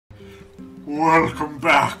Welcome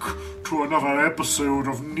back to another episode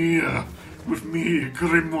of Nier with me,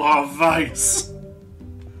 Grimoire Weiss.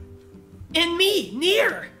 And me,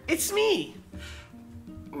 Nier! It's me!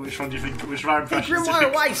 Which one do you think? Which rhyme impression do you Grimoire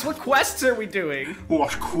think? Weiss, what quests are we doing?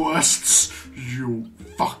 What quests? You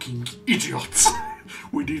fucking idiot!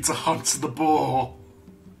 We need to hunt the boar.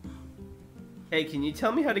 Hey, can you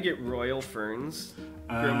tell me how to get royal ferns?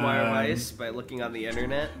 Grimoire Weiss, by looking on the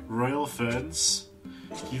internet? Royal ferns?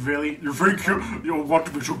 You think you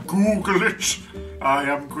want me to Google it? I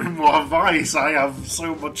am Grimoire Weiss. I have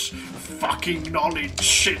so much fucking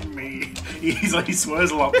knowledge in me. He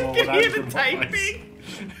swears a lot more than I'm Grimoire Weiss.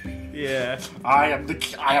 Yeah. I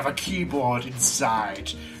have a keyboard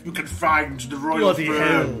inside. You can find the royal Bloody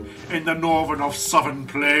fern in the northern of southern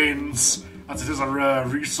plains, as it is a rare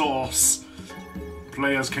resource.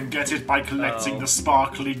 Players can get it by collecting the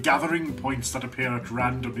sparkly gathering points that appear at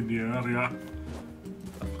random in the area.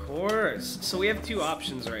 Of course. So we have two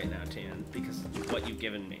options right now, Tan, because of what you've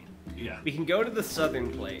given me. Yeah. We can go to the southern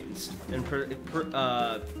plains and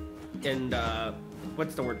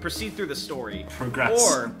what's the word? Proceed through the story.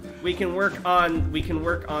 Progress. Or we can work on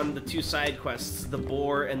the two side quests, the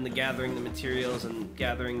boar and the gathering the materials and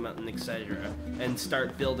gathering mountain, etc., and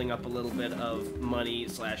start building up a little bit of money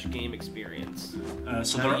 / game experience.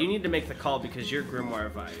 So you need to make the call because you're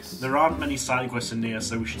Grimoire Weiss. There aren't many side quests in Nier,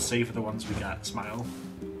 so we should save for the ones we get. Smile.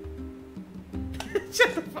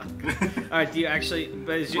 Shut the fuck up. Alright, do you actually...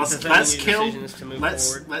 But Let's kill...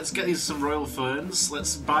 Forward? Let's get these some royal ferns.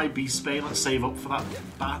 Let's buy Beastbain. Let's save up for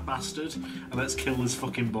that bastard. And let's kill this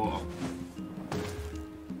fucking boar.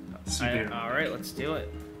 Alright, let's do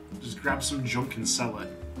it. Just grab some junk and sell it.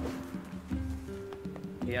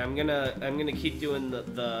 Yeah, I'm gonna keep doing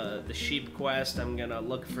the sheep quest. I'm gonna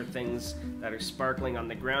look for things that are sparkling on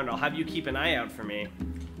the ground. I'll have you keep an eye out for me.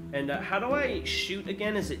 And how do I shoot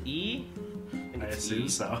again? Is it E? I assume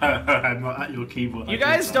so. I'm not at your keyboard. You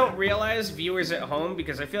guys don't realize, viewers at home,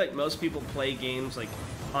 because I feel like most people play games like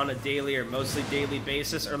on a daily or mostly daily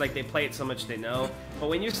basis, or like they play it so much they know. But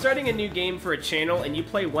when you're starting a new game for a channel and you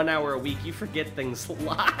play 1 hour a week, you forget things a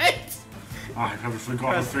lot. I have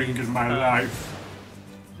forgotten a thing in my life.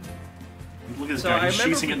 Look at this guy, he's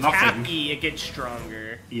shooting at nothing. Tap E, it gets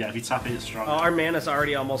stronger. Yeah, if you tap it, it's stronger. Oh, our mana's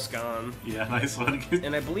already almost gone. Yeah, nice one.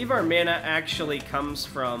 And I believe our mana actually comes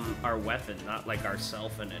from our weapon, not like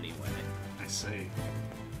ourself in any way. I see.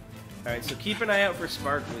 Alright, so keep an eye out for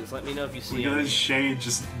sparklies. Let me know if you see Look at this shade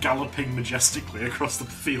just galloping majestically across the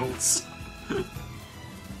fields.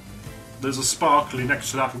 There's a sparkly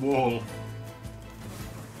next to that wall.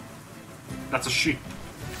 That's a sheep.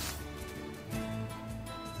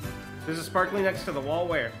 There's a sparkly next to the wall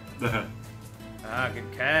where? There. Ah,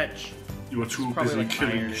 good catch. You are too busy like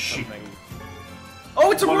killing sheep.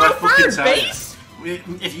 Oh, it's a royal fern base!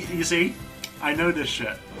 If you see, I know this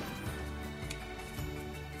shit.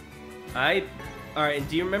 Alright, and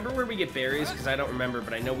do you remember where we get berries? Because I don't remember,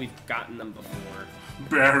 but I know we've gotten them before.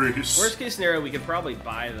 Berries. Worst case scenario, we could probably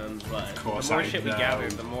buy them, but the more I shit know. we gather,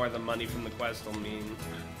 the more the money from the quest will mean.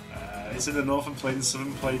 It's in the northern plains,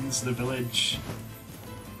 southern plains, the village.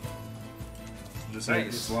 There's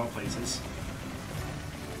a lot of places.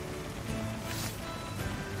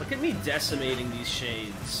 Look at me decimating these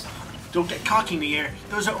shades. Don't get cocky, Nier.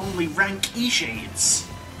 Those are only rank E shades.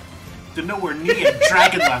 They're nowhere near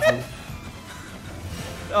dragon level.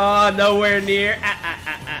 Oh, nowhere near.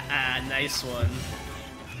 Nice one.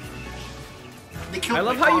 I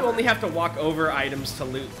love how you only have to walk over items to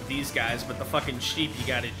loot these guys, but the fucking sheep, you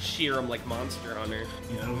gotta shear them like Monster Hunter.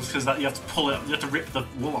 Yeah, because you have to pull it, you have to rip the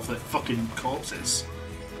wool off their fucking corpses.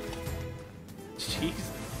 Jeez.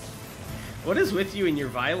 What is with you and your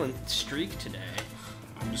violent streak today?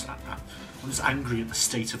 I'm just angry at the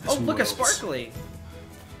state of this world. Oh, look, a sparkly!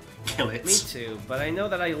 Kill it. Me too, but I know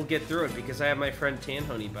that I will get through it because I have my friend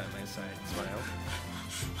Tanhoney by my side. Smile.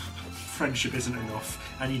 Friendship isn't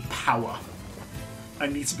enough. I need power. I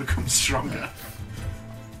need to become stronger.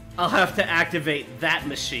 I'll have to activate that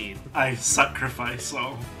machine. I sacrifice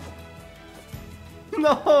all.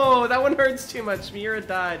 No, that one hurts too much. Mira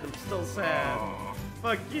died. I'm still sad. Oh.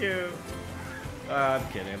 Fuck you. I'm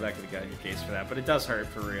kidding. I'm not gonna get your case for that, but it does hurt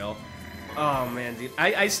for real. Oh man, dude,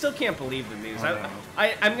 I still can't believe the news. Oh, no.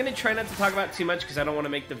 I'm gonna try not to talk about it too much because I don't want to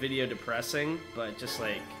make the video depressing, but just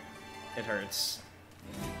like, it hurts.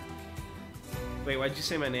 Wait, why'd you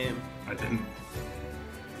say my name? I didn't.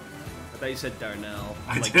 I thought you said Darnell,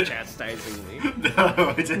 I like did. chastising me.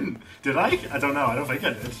 No, I didn't. Did I? I don't know. I don't think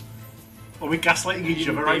I did. Are we gaslighting each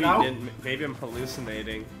other right now? Maybe I'm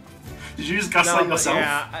hallucinating. Did you just gaslight yourself?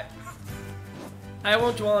 Yeah, I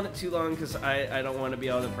won't dwell on it too long because I don't want to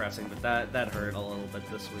be all depressing, but that hurt a little bit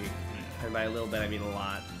this week. And by a little bit, I mean a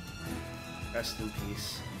lot. Rest in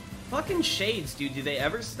peace. Fucking shades, dude. Do they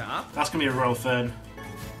ever stop? That's gonna be a royal fern.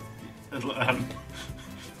 That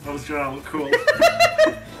was gonna look cool.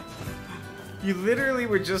 You literally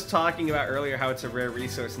were just talking about earlier how it's a rare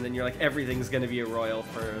resource, and then you're like, everything's gonna be a royal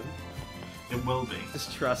fern. It will be.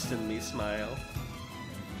 Just trust in me, smile.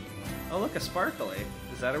 Oh, look, a sparkly.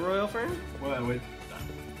 Is that a royal fern? Well, it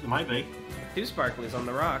might be. 2 sparklies on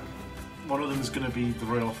the rock. One of them is gonna be the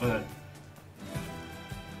royal fern.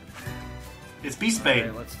 It's Beastbain.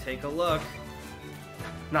 Alright, let's take a look.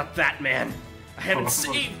 Not that, man. I haven't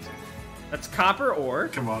saved. That's copper ore.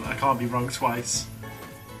 Come on, I can't be wrong twice.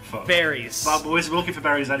 Fuck. Berries. But we're looking for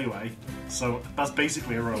berries anyway, so that's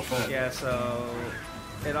basically a royal fern. Yeah, so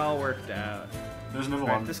it all worked out. There's another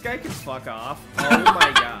Right, one. this guy can fuck off. Oh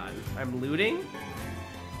my god. I'm looting?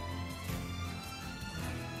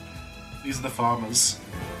 These are the farmers.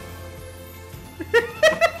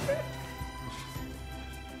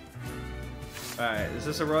 Alright, is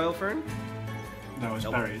this a royal fern? No, it's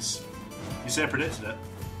Nope. berries. You say I predicted it.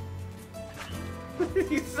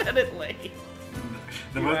 You said it late.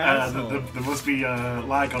 There, You asshole. there must be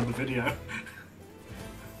lag on the video.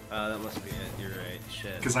 That must be it. You're right.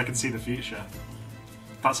 Shit. Because I can see the future.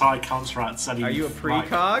 That's how I counteract setting. Are you a lag.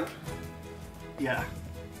 precog? Yeah.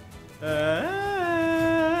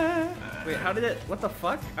 Wait, how did it? What the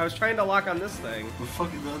fuck? I was trying to lock on this thing. We're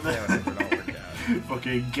fucking on Yeah, there. whatever, it all worked out.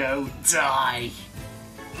 Fucking go die.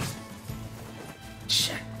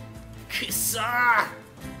 Check. Kissa!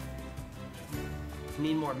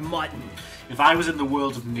 Need more mutton. If I was in the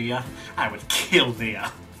world of Nier, I would kill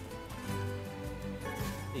Nier.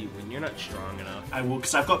 Hey, when you're not strong enough. I will,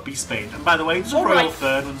 because I've got Beastbain. And by the way, there's a All royal right.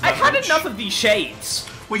 fern. And I've had enough of these shades.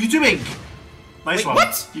 What are you doing? Nice Wait, one.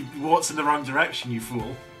 what? You walked in the wrong direction, you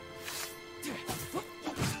fool.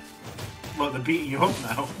 Look, they're beating you up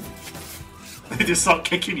now. They just start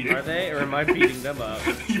kicking you. Are they, or am I beating them up?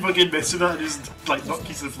 You fucking missing that and just like knock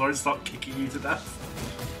you to the floor and start kicking you to death.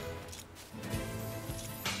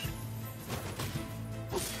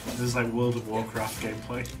 This is like World of Warcraft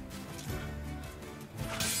gameplay.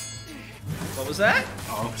 What was that?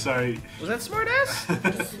 Oh, sorry. Was that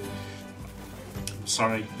smartass?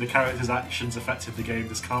 Sorry, the character's actions affected the game.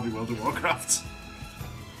 This can't be World of Warcraft.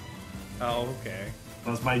 Oh, okay.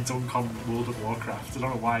 That was my dunk on World of Warcraft. I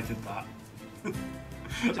don't know why I did that.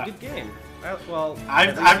 It's a good game. Well,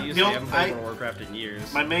 I've- at least I've- used you to. know, I haven't played I- World of Warcraft in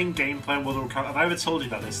years. My main gameplay in World of Warcraft, have I ever told you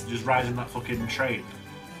about this? Just riding that fucking train.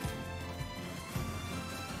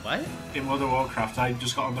 What? In World of Warcraft, I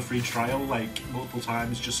just got on the free trial like multiple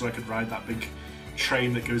times just so I could ride that big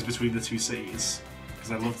train that goes between the two cities.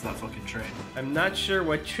 Because I loved that fucking train. I'm not sure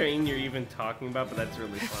what train you're even talking about, but that's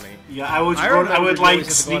really funny. Yeah, I would remember like you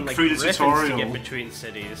always sneak had to go on, through the griffins tutorial. to get between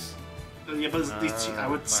cities. Yeah, but I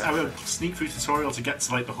would classic. sneak through tutorial to get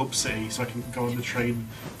to like the hub city so I can go on the train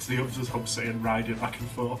to the other hub city and ride it back and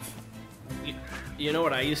forth. You know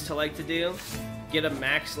what I used to like to do? Get a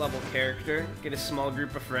max level character, get a small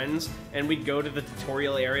group of friends, and we'd go to the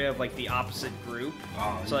tutorial area of like the opposite group.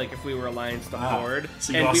 Oh, So like if we were Alliance the Horde,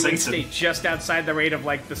 so you and are we would Satan. stay just outside the rate of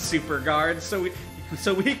like the super guards, so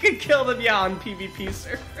we could kill them, yeah, on PvP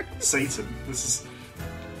servers. Satan, this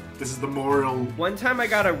is the moral. One time I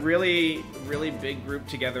got a really big group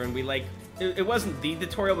together, and we like it wasn't the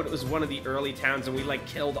tutorial, but it was one of the early towns, and we like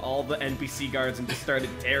killed all the NPC guards and just started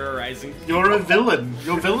terrorizing. You're a villain.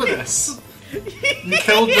 You're villainous. You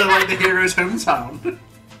killed the hero's hometown.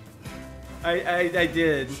 I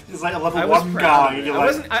did. There's like a level I was 1 proud guy, of and it. you're I like,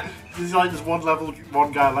 wasn't- there's like this one level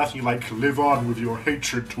 1 guy left, and you're like, live on with your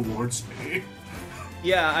hatred towards me.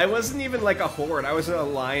 Yeah, I wasn't even like a horde. I was an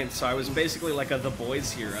alliance, so I was basically like the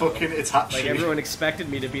boys hero. Fucking Itachi. Like everyone expected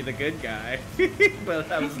me to be the good guy,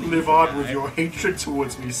 but I was the Live evil on guy. with your hatred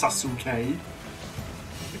towards me, Sasuke.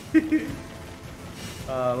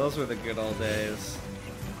 Those were the good old days.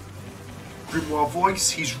 Grimoire Weiss,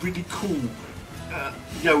 he's really cool.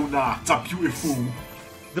 Yonah, the beautiful.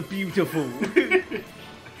 The beautiful.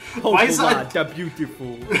 Why is that the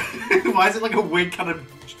beautiful? Why is it like a weird kind of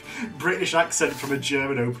British accent from a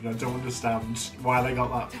German opener? I don't understand why they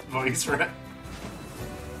got that voice for it.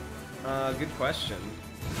 Good question.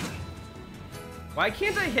 Why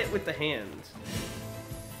can't I hit with the hand?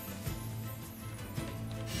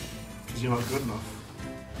 Because you're not good enough.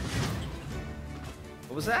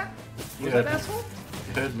 What was that? Was Yeah. that asshole?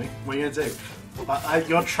 You heard me. What are you gonna do?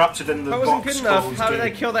 You're trapped within the If I wasn't box good enough, called how did I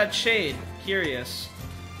game. kill that shade? Curious.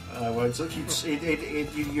 Well,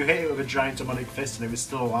 you hit it with a giant demonic fist and it was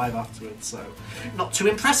still alive afterwards, so... Not too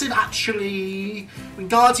impressive, actually!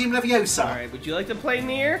 Wingardium Leviosa! Alright, would you like to play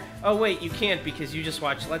Nier? Oh wait, you can't because you just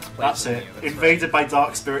watched Let's Play. That's it. Invaded by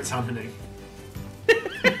Dark Spirits happening.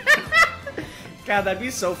 God, that'd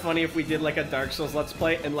be so funny if we did like a Dark Souls Let's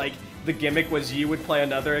Play and like the gimmick was you would play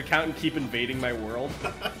another account and keep invading my world.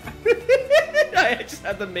 I just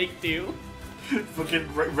had to make do.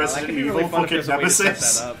 Fucking Resident Evil, really fucking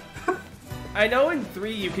Nemesis. I know in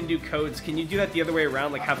 3 you can do codes. Can you do that the other way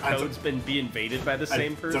around? Like have codes be invaded by the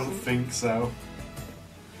same person? I don't think so.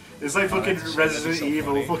 It's like fucking Resident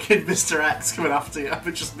Evil, funny. Fucking Mr. X coming after you,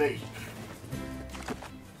 but just me.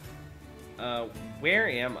 Where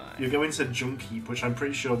am I? You're going to Junk Heap, which I'm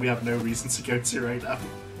pretty sure we have no reason to go to right now.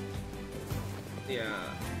 Yeah,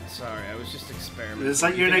 sorry, I was just experimenting. It's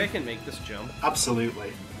like you think I can make this jump?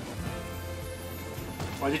 Absolutely.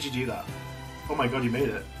 Why did you do that? Oh my god, you made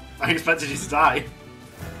it. I expected you to die.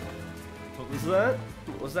 What was that?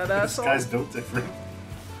 What was that asshole? This guy's built different.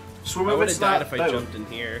 Swim I over would have died if I boat. jumped in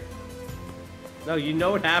here. No, you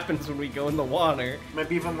know what happens when we go in the water.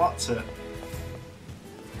 Maybe even Watson.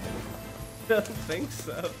 I don't think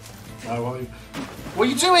so. What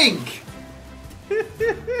are you doing?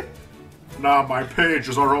 Now my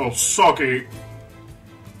pages are all soggy.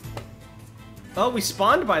 Oh, we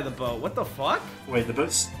spawned by the boat. What the fuck? Wait, the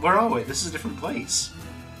boat's... Where are we? This is a different place.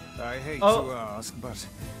 I hate to ask, but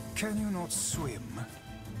can you not swim?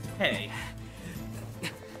 Hey.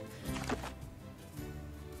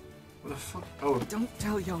 What the fuck? Oh. Don't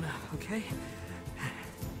tell Yonah, okay?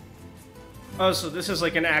 Oh, so this is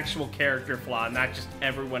like an actual character flaw, not just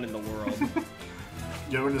everyone in the world.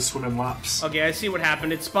 You're in the swimming laps. Okay, I see what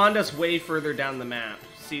happened. It spawned us way further down the map.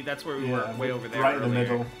 See, that's where we were, way over there. Right earlier. in the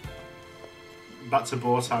middle. Back to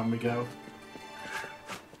Boar Town we go.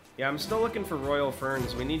 Yeah, I'm still looking for Royal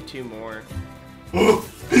Ferns. We need 2 more. Oh!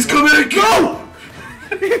 He's coming! Go!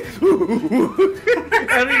 I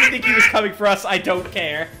don't even think he was coming for us. I don't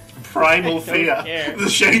care. Primal fear. Care. The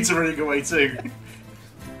shades are running away too.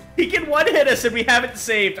 He can one-hit us and we haven't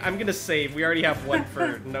saved. I'm gonna save. We already have 1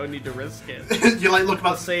 fern. No need to risk it. You like look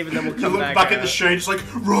back, save and then we'll come you look back back out. at the shades like,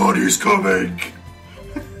 Ronnie's coming!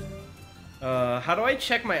 How do I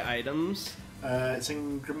check my items? It's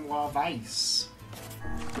in Grimoire Weiss.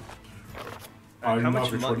 How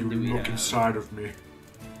much mutton do we look have? inside of me.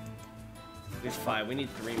 We have 5. We need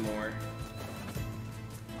 3 more.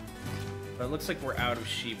 But it looks like we're out of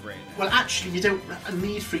sheep right now. Well, actually, you don't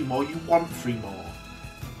need 3 more. You want 3 more.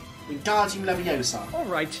 Wingardium Leviosa. All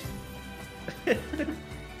right.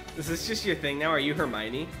 Is this just your thing now? Are you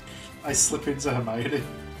Hermione? I slip into Hermione.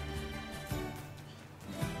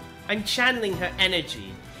 I'm channeling her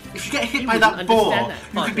energy. If you get hit You by wouldn't that boar, understand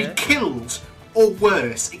that, you could be Potter. killed, or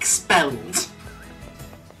worse, expelled.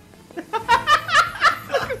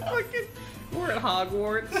 We're at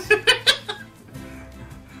Hogwarts.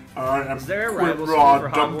 Is there a rival school for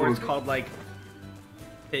Hogwarts called, like,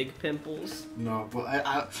 Pig Pimples? No,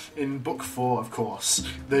 but in book 4, of course,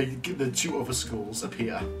 the 2 other schools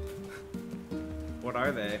appear. What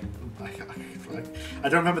are they? I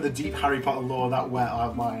don't remember the deep Harry Potter lore that well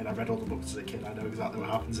outlined. I read all the books as a kid. I know exactly what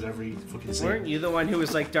happens in every fucking scene. Weren't you the one who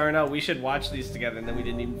was like, Darnell, we should watch these together, and then we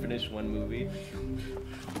didn't even finish one movie?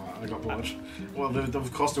 I got bored. Well,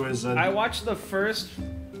 of course there was... I watched the first...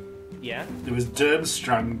 Yeah? There was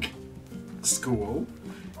Durmstrang School,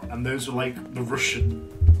 and those were like the Russian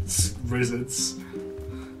wizards.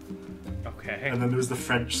 Okay. And then there was the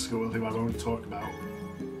French school, who I won't talk about.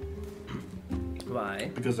 Why?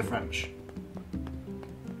 Because they're French.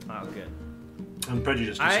 Oh, good. I'm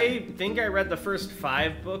prejudiced. I think I read the first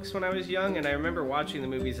 5 books when I was young, and I remember watching the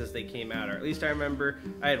movies as they came out. Or at least I remember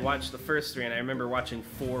I had watched the first 3, and I remember watching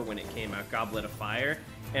 4 when it came out, Goblet of Fire.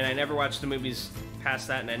 And I never watched the movies past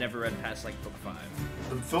that, and I never read past, like, book 5.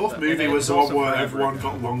 The 4th movie was the one where everyone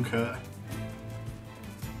got long hair.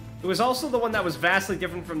 It was also the one that was vastly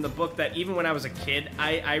different from the book that even when I was a kid,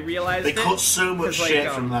 I realized They cut so much shit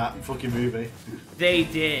like, from that fucking movie. They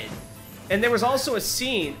did. And there was also a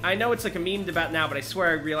scene, I know it's like a meme about now, but I swear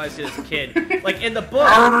I realized it as a kid. Like in the book,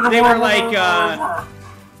 they were like,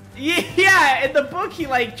 yeah, in the book he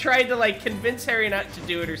like tried to like convince Harry not to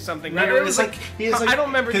do it or something. No, it was like, I don't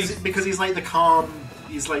remember because he's like the calm,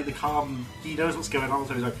 he knows what's going on,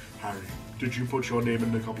 so he's like, Harry, did you put your name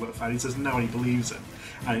in the Goblet of Fire? And he says no, and he believes him.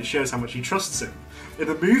 And it shows how much he trusts him. In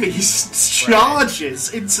the movie, he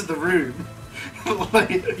charges into the room,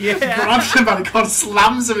 grabs him by the collar,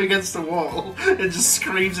 slams him against the wall, and just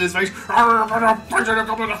screams in his face, I'm gonna put you in the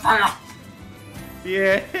Goblet of Fire!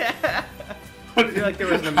 Yeah. I feel like there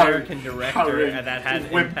was an American director Harry, that had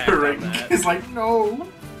whimpering. impact on that. He's like, no!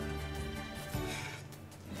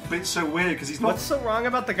 But it's so weird because he's not. What's so wrong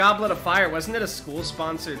about the Goblet of Fire? Wasn't it a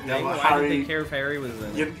school-sponsored thing? but Why did they care if Harry was in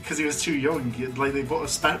it? Yeah, because he was too young. Like they put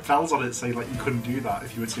spells on it saying like you couldn't do that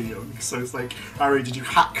if you were too young. So it's like, Harry, did you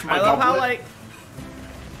hack my I love goblet? how like.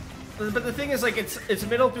 But the thing is, like, it's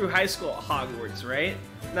middle through high school at Hogwarts, right?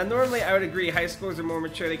 Now, normally I would agree high schoolers are more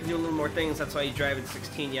mature, they can do a little more things, that's why you drive at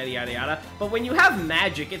 16, yada yada yada. But when you have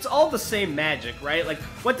magic, it's all the same magic, right? Like,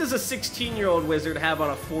 what does a 16-year-old wizard have on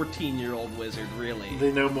a 14-year-old wizard, really?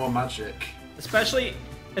 They know more magic. Especially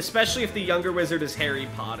if the younger wizard is Harry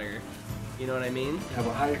Potter. You know what I mean? Yeah,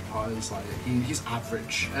 but Harry Potter is like, he's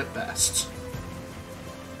average at best.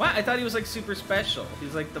 What? I thought he was, like, super special.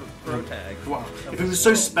 He's, like, the protag. Well, if he was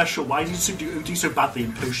so special, why did he do so badly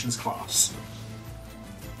in potions class?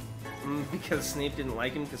 Because Snape didn't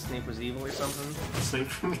like him because Snape was evil or something? Snape...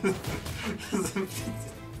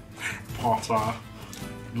 Potter,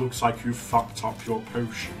 looks like you fucked up your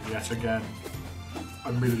potion yet again.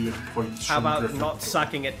 1,000,000 points How from about Gryffindor. not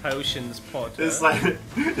sucking at potions, Potter? It's like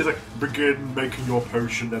begin making your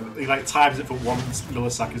potion, and he like times it for 1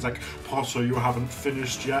 millisecond. He's like, Potter, you haven't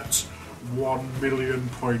finished yet.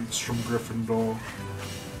 1,000,000 points from Gryffindor.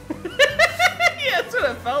 Yeah, that's what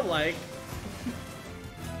it felt like.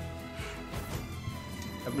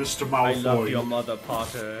 Mr. I love your Malfoy, mother,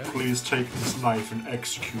 Potter. please take this knife and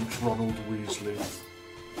execute Ronald Weasley.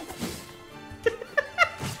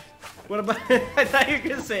 What about... I thought you were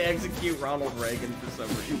going to say execute Ronald Reagan for some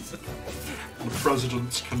reason. The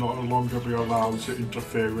president can no longer be allowed to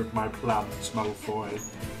interfere with my plans, Malfoy.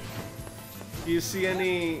 Do you see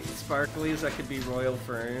any sparklies that could be royal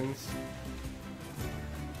ferns?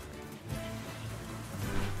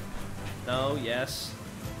 No, yes.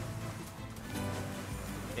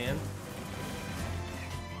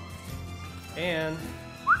 And...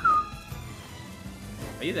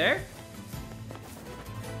 Are you there?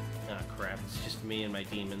 Ah, crap. It's just me and my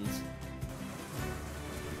demons.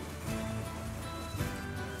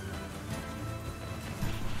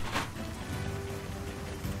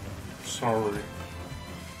 Sorry.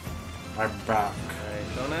 I'm back.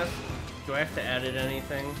 Alright, don't ask... Do I have to edit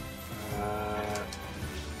anything?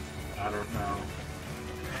 I don't know.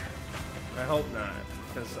 I hope not,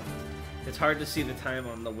 because it's hard to see the time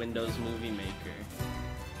on the Windows Movie Maker.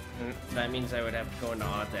 And that means I would have to go into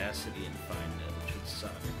Audacity and find it, which would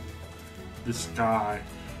suck. This guy,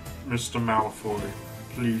 Mr. Malfoy,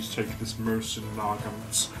 please take this Mercin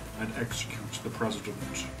Nagant and execute the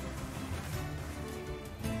president.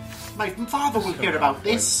 My father will hear about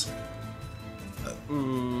this.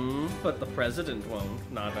 But the president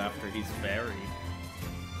won't, not after he's buried.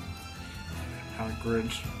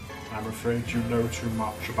 Hagrid, I'm afraid you know too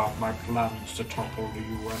much about my plans to topple the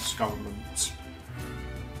US government.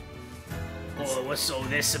 Oh, what's all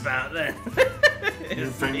this about then? You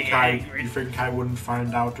think I wouldn't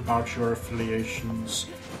find out about your affiliations,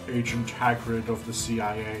 Agent Hagrid of the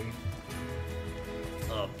CIA?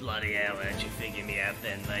 Oh, bloody hell, how'd you figure me out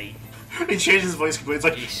then, mate? He changed his voice completely.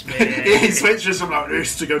 It's like he switches from like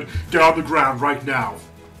this to go, get on the ground right now.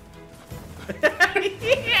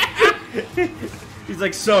 He's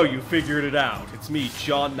like, so, you figured it out. It's me,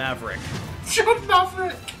 John Maverick. John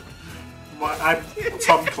Maverick! I'm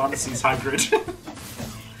Tom Clancy's Hagrid.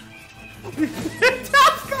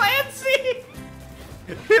 Tom Clancy!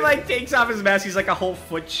 He like takes off his mask, he's like a whole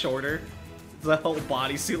foot shorter. It's a whole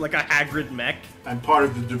bodysuit like a Hagrid mech. I'm part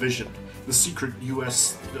of the division, the secret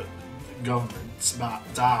US government that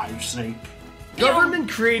dive Snape. Government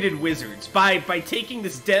created wizards by taking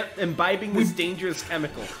this imbibing this dangerous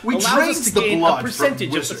chemical. We allows drained us to the gain blood a percentage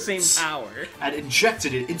from of the same wizards power. and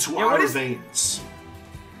injected it into Yeah, what our is- veins.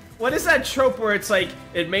 What is that trope where it's like,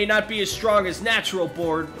 it may not be as strong as natural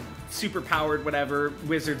born, super-powered, whatever,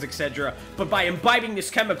 wizards, etc., but by imbibing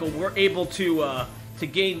this chemical, we're able to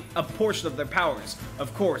gain a portion of their powers.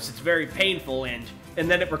 Of course, it's very painful, and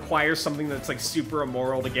then it requires something that's, like, super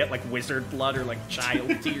immoral to get, like, wizard blood or, like,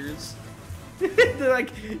 child tears. They're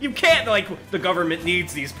like, you can't, like, the government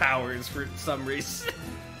needs these powers for some reason.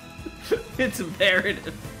 It's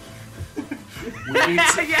imperative. Yeah,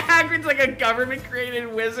 Hagrid's like a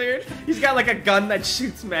government-created wizard. He's got like a gun that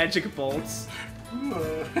shoots magic bolts.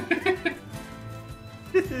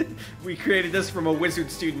 We created this from a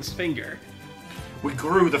wizard student's finger. We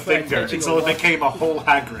grew the finger attaching until a it wand. became a whole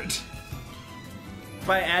Hagrid.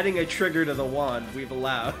 By adding a trigger to the wand, we've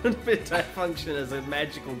allowed it to function as a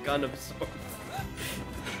magical gun of sorts.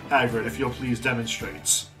 Hagrid, if you'll please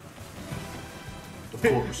demonstrate. Of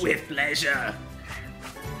course. With pleasure.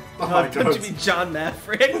 Oh my Don't you god. mean John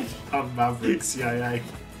Maverick? I'm Maverick, CIA.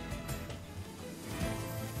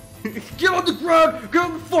 Get on the ground! Get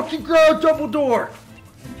on the fucking ground, Dumbledore!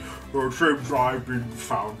 It seems I've been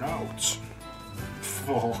found out.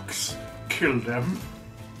 Fox, kill them.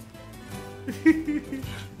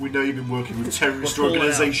 We know you've been working with terrorist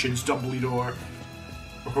organizations, Dumbledore.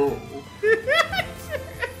 Oh.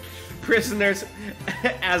 Prisoners,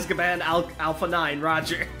 Azkaban, Alpha 9,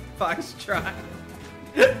 Roger. Foxtrot.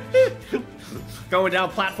 Going down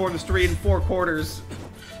platforms 3 4/4.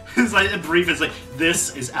 It's like a brief. It's like,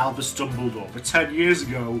 this is Albus Dumbledore. But 10 years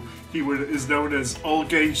ago, he is known as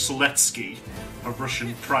Olgay Seletsky, a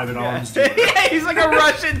Russian private arms dealer. Yeah, he's like a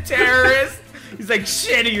Russian terrorist. He's like,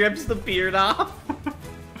 shit, he rips the beard off.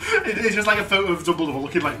 It's just like a photo of Dumbledore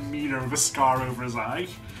looking like Mina with a scar over his eye.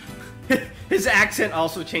 His accent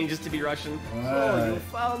also changes to be Russian. Oh, you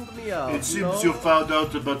found me out. It seems you found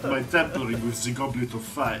out about my tampering with the Goblet of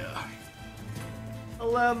Fire.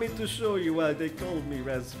 Allow me to show you why they called me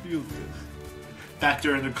Rasputin. Back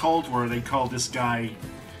during the Cold War, they called this guy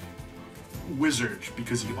Wizard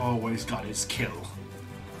because he always got his kill.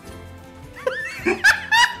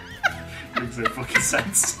 Makes no fucking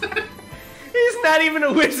sense. He's not even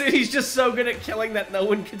a wizard, he's just so good at killing that no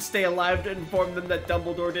one can stay alive to inform them that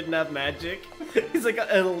Dumbledore didn't have magic. He's like an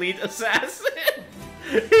elite assassin.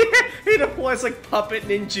 He deploys like puppet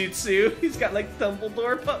ninjutsu. He's got like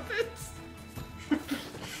Dumbledore puppets.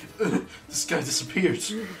 This guy disappeared.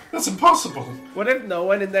 That's impossible. What if no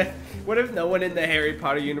one in the Harry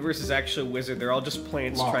Potter universe is actually a wizard? They're all just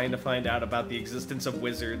plants trying to find out about the existence of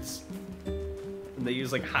wizards. And they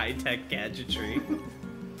use like high-tech gadgetry.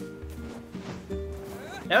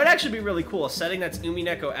 That would actually be really cool. A setting that's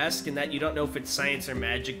Umineko-esque in that you don't know if it's science or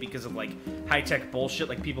magic because of like high-tech bullshit.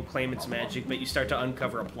 Like people claim it's magic, but you start to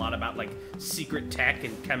uncover a plot about like secret tech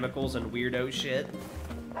and chemicals and weirdo shit.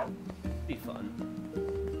 Be fun.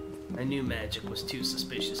 I knew magic was too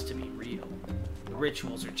suspicious to be real. The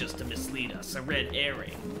rituals are just to mislead us. A red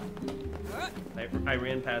herring. I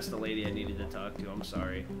ran past the lady I needed to talk to. I'm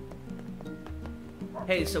sorry.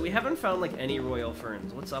 Hey, so we haven't found like any royal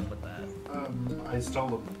ferns. What's up with that? I stole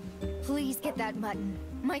them. Please get that mutton.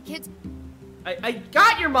 My kids. I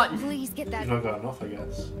got your mutton. Please get that. You've not got enough, I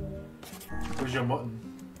guess. Where's your mutton?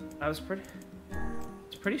 I was pretty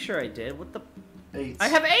sure I did. What the? 8. I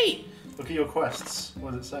have 8. Look at your quests.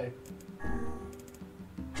 What does it say?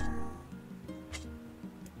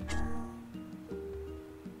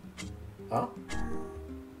 Huh?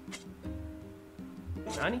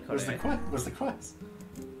 Where's the quest?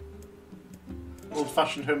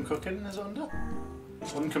 Old-fashioned home cooking is under?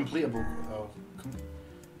 Uncompletable. Oh.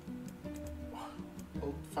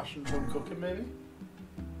 Old-fashioned home cooking, maybe?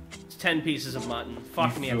 It's 10 pieces of mutton.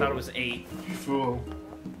 Fuck me, I thought it was 8. You fool.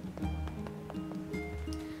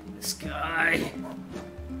 This guy.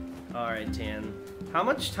 Alright, Tan. How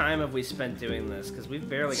much time have we spent doing this? Because we've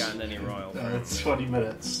barely gotten any royal. It's 20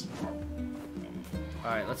 minutes.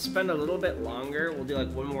 Alright, let's spend a little bit longer. We'll do like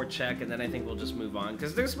one more check and then I think we'll just move on.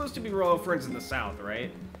 Because there's supposed to be royal ferns in the south,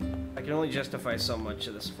 right? I can only justify so much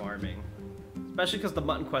of this farming. Especially because the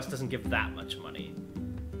mutton quest doesn't give that much money.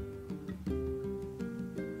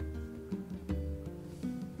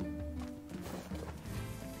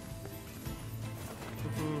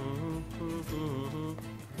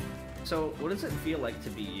 So, what does it feel like to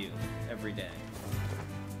be you every day?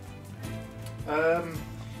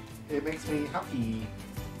 It makes me happy.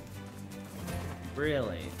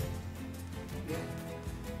 Really? Yeah.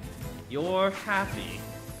 You're happy?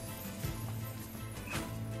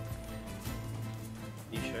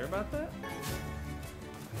 You sure about that?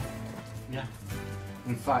 Yeah.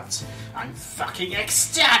 In fact, I'm fucking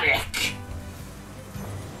ecstatic!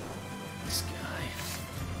 This guy.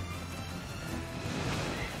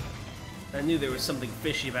 I knew there was something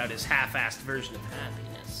fishy about his half-assed version of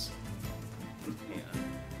happiness. Yeah.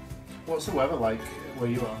 What's the weather like where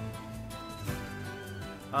you are?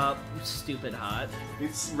 Stupid hot.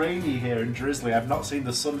 It's rainy here and drizzly. I've not seen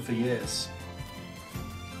the sun for years.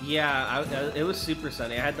 Yeah, it was super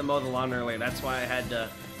sunny. I had to mow the lawn early. That's why I had to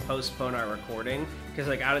postpone our recording. Because,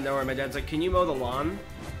 like, out of nowhere, my dad's like, can you mow the lawn?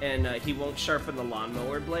 And he won't sharpen the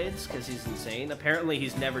lawnmower blades because he's insane. Apparently,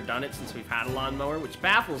 he's never done it since we've had a lawnmower, which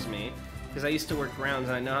baffles me. Because I used to work grounds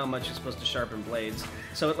and I know how much you're supposed to sharpen blades.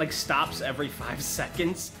 So it, like, stops every 5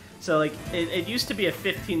 seconds. So, like, it used to be a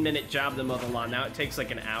 15-minute job to mow the lawn. Now it takes,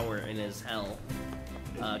 like, an hour and is hell.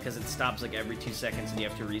 Because it stops, like, every 2 seconds and you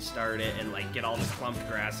have to restart it and, like, get all the clumped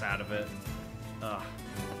grass out of it. Ugh.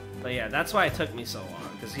 But yeah, that's why it took me so long.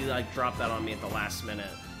 Because he, like, dropped that on me at the last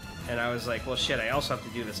minute. And I was like, well, shit, I also have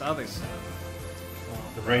to do this other stuff.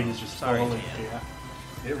 The rain is just falling here.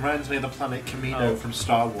 It reminds me of the planet Camino from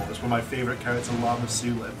Star Wars, where my favourite character, Lama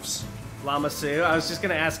Sue, lives. Lamasu. I was just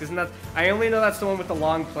gonna ask, isn't that? I only know that's the one with the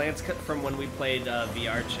long plants from when we played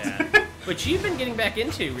VR chat, which you've been getting back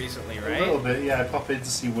into recently, right? A little bit, yeah. I pop in to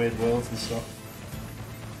see weird worlds and stuff.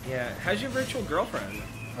 Yeah. How's your virtual girlfriend?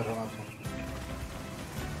 I don't have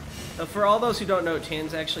one. For all those who don't know,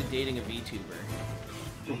 Tan's actually dating a VTuber.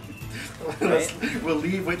 Right? We'll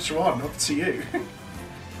leave which one up to you.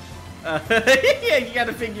 Yeah, you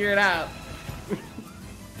gotta figure it out.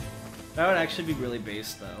 That would actually be really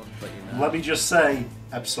based, though. But you know. Let me just say,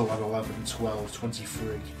 episode 11, 12,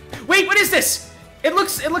 23. Wait, what is this? It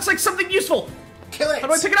looks like something useful. Kill it! How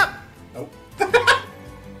do I pick it up? Oh. That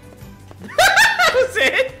was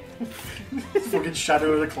it. Fucking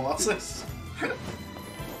Shadow of the Colossus.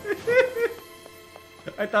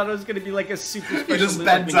 I thought it was gonna be like a super special. You just move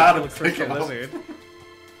bend like down when you and kill a pick it crystal up. lizard.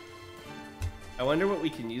 I wonder what we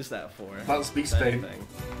can use that for. That's Beastbain.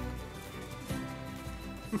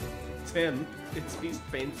 Tim, it's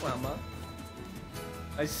Beastbain Slama.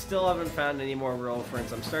 I still haven't found any more roll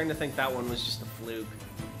friends. I'm starting to think that one was just a fluke.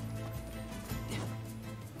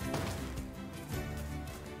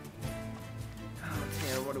 Oh,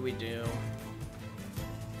 Tim, what do we do?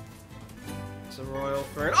 It's a royal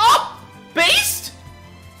fern. Oh! Based?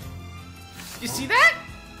 You see that?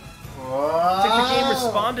 It's like the game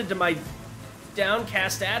responded to my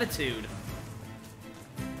downcast attitude.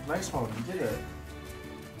 Nice one, you did it.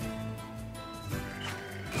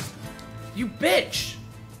 You bitch!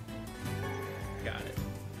 Got it.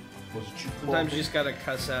 Was it you? Sometimes you just gotta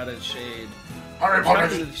cuss out at Shade. Harry Talking to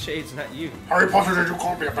Potter! the Shades, not you. Harry Potter, did you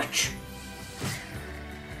call me a bitch?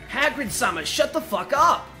 Hagrid-sama, shut the fuck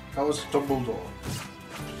up! That was Dumbledore.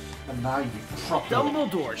 And now you properly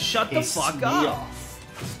Dumbledore, shut the piss fuck me up! off.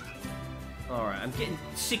 Alright, I'm getting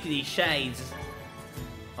sick of these Shades.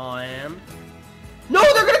 I am. No,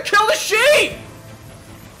 they're gonna kill the sheep!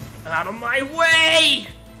 Out of my way!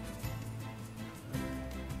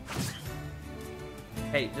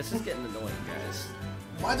 Hey, this is getting annoying, guys.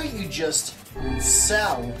 Why don't you just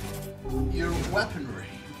sell your weaponry?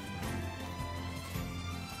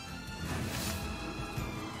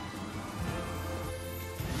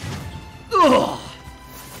 Ugh!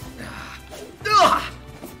 Ugh!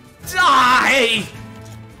 Die!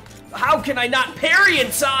 How can I not parry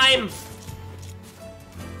in time?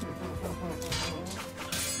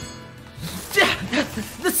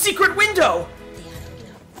 The secret window!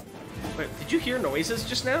 Wait, did you hear noises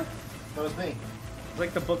just now? That was me.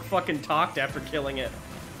 Like the book fucking talked after killing it.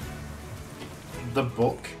 The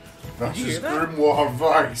book? That you is hear that? Grimoire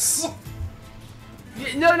Weiss.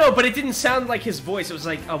 No, but it didn't sound like his voice. It was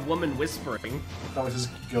like a woman whispering. That was his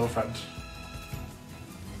girlfriend.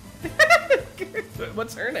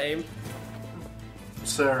 What's her name?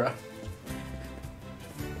 Sarah.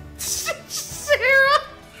 Sarah?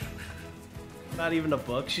 Not even a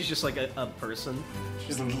book. She's just like a person.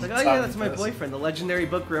 She's a little Like, oh yeah, that's my boyfriend, the legendary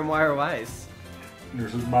book Grimoire Weiss.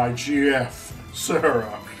 This is my GF,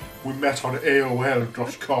 Sarah. We met on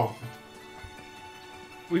AOL.com.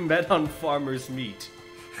 We met on Farmer's Meat.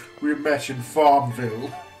 We met in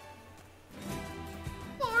Farmville.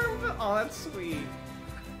 Farmville? Oh, that's sweet.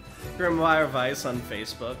 Grimoire Weiss on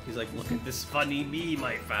Facebook. He's like, look at this funny meme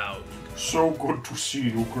I found. So good to see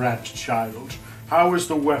you, grandchild. How is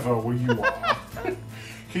the weather where you are?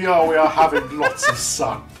 Here we are having lots of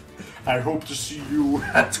sun. I hope to see you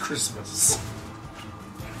at Christmas.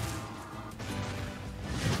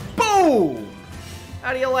 Boom!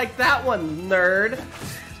 How do you like that one, nerd?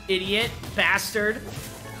 Idiot, bastard,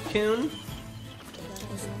 coon.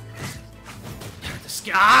 The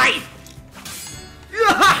sky!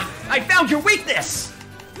 I found your weakness!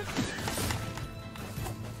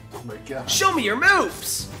 Oh my god. Show me your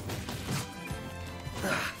moves!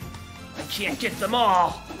 I can't get them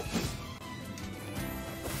all!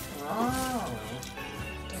 Oh.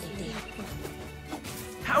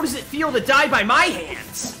 How does it feel to die by my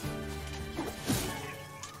hands?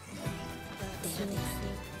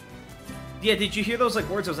 Yeah, did you hear those like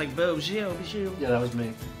words? I was like, bo, zio, zio. Yeah, that was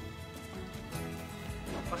me.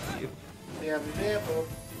 Fuck you. Yeah, be careful.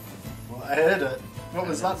 Well, I heard it. What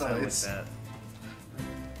was that Sound like noise? that.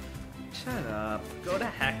 Shut up. Go to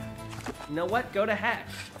heck. You know what? Go to heck.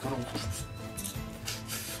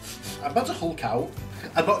 I'm about to Hulk out.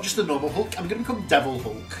 I'm not just a normal Hulk, I'm going to become Devil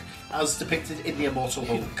Hulk, as depicted in the Immortal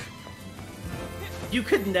Hulk. You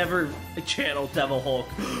could never channel Devil Hulk.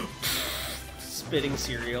 Spitting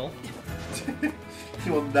cereal. He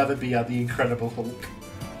will never be the Incredible Hulk.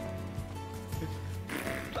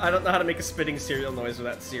 I don't know how to make a spitting cereal noise with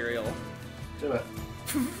that cereal. Do it.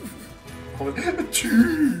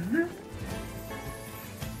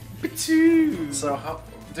 So, how,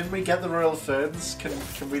 didn't we get the Royal Ferns? Can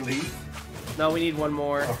we leave? No, we need one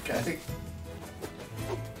more. Okay.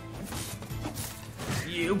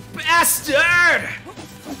 You bastard!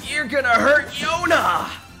 You're gonna hurt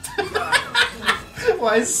Yonah!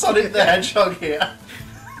 Why is Sonic the Hedgehog here?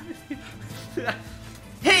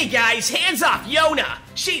 Hey guys, hands off Yonah!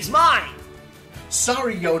 She's mine!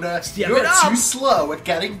 Sorry, Yonah, Step you're it up. too slow at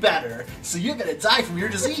getting better, so you're gonna die from your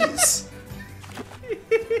disease.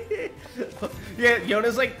 Yeah,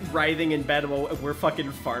 Yonah's like writhing in bed while we're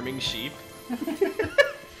fucking farming sheep.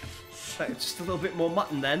 Just a little bit more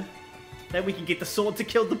mutton then. Then we can get the sword to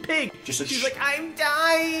kill the pig. She's like, I'm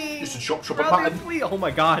dying. Just a chop of Brother, mutton. please. Oh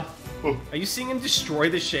my god. Oh Are you seeing him destroy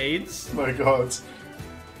the shades? my god.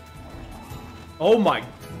 Oh my.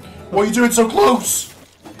 What are you doing so close?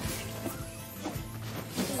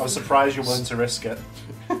 I was surprised you're willing to risk it.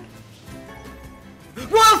 Royal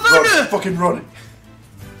Thunder! Run, fucking run.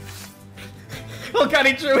 Oh god,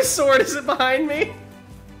 he drew his sword. Is it behind me?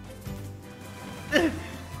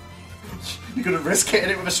 You're gonna risk hitting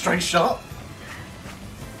it with a straight shot?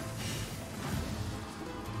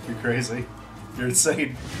 You're crazy. You're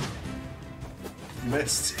insane. You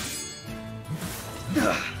missed.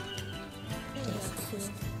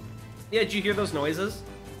 Yeah, did you hear those noises?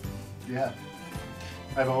 Yeah.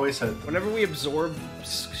 I've always heard them. Whenever we absorb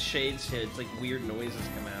shades, it's like weird noises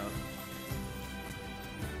come out.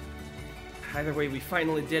 Either way, we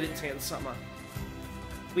finally did it, Tan-sama.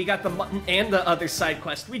 We got the mutton and the other side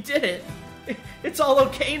quest. We did it! It's all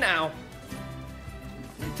okay now!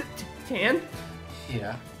 Tan?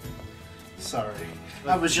 Yeah. Sorry.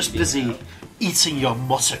 I was just busy eating your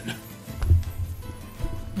mutton.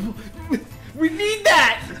 We need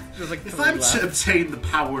that! There's like If three I'm left. to obtain the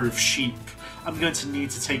power of sheep, I'm going to need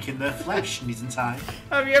to take in their flesh, need in time.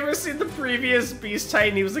 Have you ever seen the previous Beastbain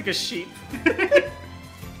and he was like a sheep?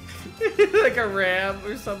 Like a ram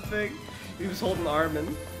or something. He was holding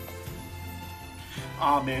Armin.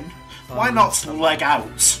 Armin, why not leg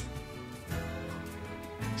out?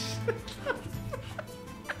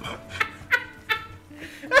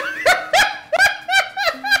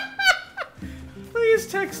 Please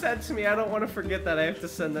text that to me. I don't want to forget that. I have to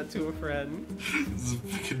send that to a friend. This is a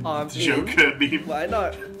fucking In. Joker meme. Why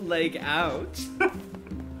not leg out?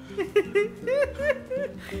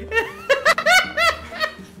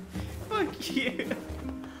 Fuck you.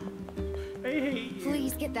 I hate you.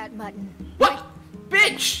 Please get that mutton. What?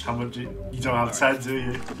 Bitch! How much you don't have time, do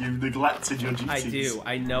you? You've neglected your duties. I do.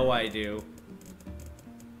 I know I do.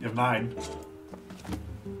 You have 9.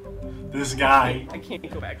 This guy. I can't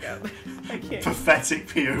go back out. I can't. Pathetic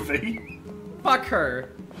POV. Fuck her.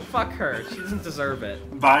 Fuck her. She doesn't deserve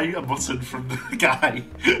it. Buy a button from the guy.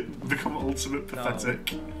 Become ultimate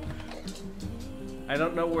pathetic. I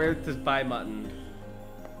don't know where to buy mutton.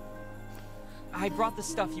 I brought the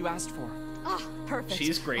stuff you asked for. Ah, perfect.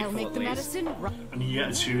 She's grateful, I'll make at the least. medicine. And you get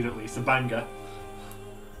a tune at least, a banger.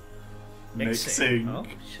 Mixing. Oh,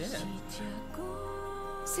 shit.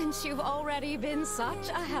 Since you've already been such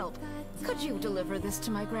a help, could you deliver this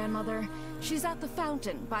to my grandmother? She's at the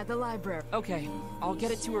fountain by the library. Okay, I'll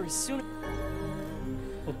get it to her as soon.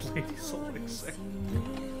 Old lady's elixir.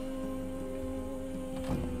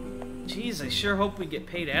 Jeez, I sure hope we get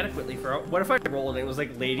paid adequately for. What if I rolled and it was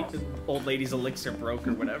like old lady's elixir broke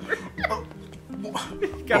or whatever?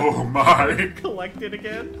 Got Oh my! collected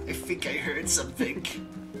again? I think I heard something.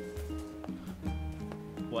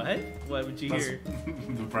 What? What would you That's hear?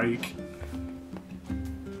 the break.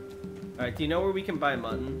 Alright, do you know where we can buy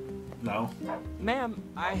mutton? No. Ma'am,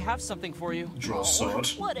 I have something for you. Draw sword.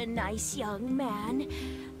 What a nice young man.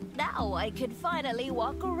 Now I can finally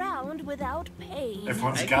walk around without pain.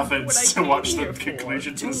 Everyone's I gathered what I to came watch the here for.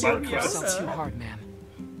 conclusion to the Don't side get quest. yourself- Not too hard, ma'am.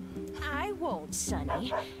 I won't,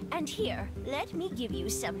 Sonny. And here, let me give you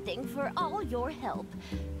something for all your help.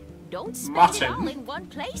 Don't spend it all in one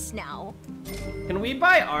place now. Can we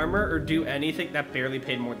buy armor or do anything that barely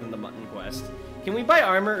paid more than the mutton quest? Can we buy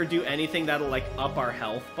armor or do anything that'll like up our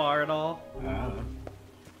health bar at all?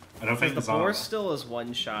 I don't think The there's boar armor. still is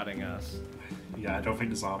one-shotting us. Yeah, I don't think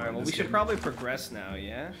there's armor. Alright, well in we this should game. probably progress now,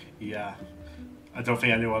 yeah? Yeah. I don't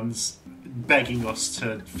think anyone's begging us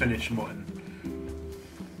to finish mutton.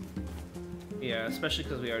 Yeah, especially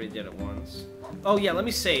because we already did it once. Oh yeah, let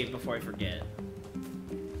me save before I forget.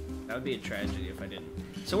 That would be a tragedy if I didn't.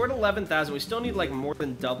 So we're at 11,000. We still need like more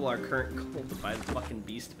than double our current gold to buy the fucking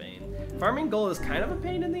Beastbain. Farming gold is kind of a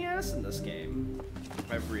pain in the ass in this game.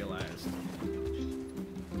 I've realized.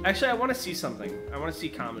 Actually, I want to see something. I want to see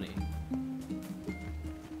comedy.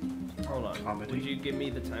 Hold on. Comedy? Would you give me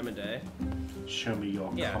the time of day? Show me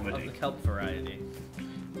your Yeah, comedy. of the kelp variety.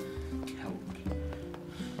 Kelp.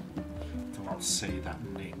 Don't say that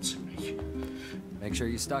name to me. Make sure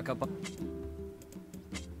you stock up on...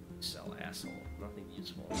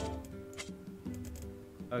 useful.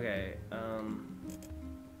 Okay,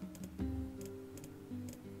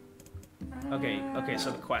 Okay,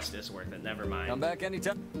 so the quest is worth it. Never mind. Come back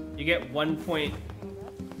anytime. You get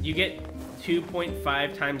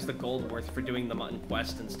 2.5 times the gold worth for doing the mutton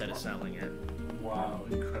quest instead of selling it. Wow,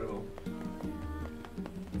 incredible.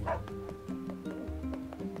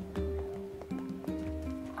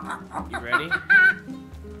 You ready?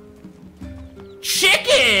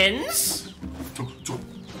 Chickens!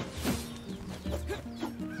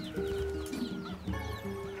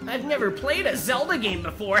 I've never played a Zelda game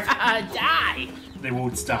before. Die! They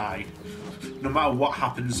won't die. No matter what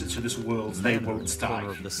happens to this world, they won't The die. corner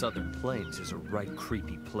of the southern plains is a right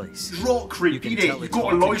creepy place. Rock creepy, can tell you it's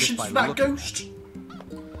got a haunted license just for by that looking. ghost?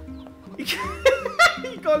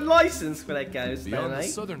 You got a license for that ghost, then, Beyond the right?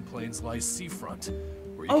 southern plains lies seafront.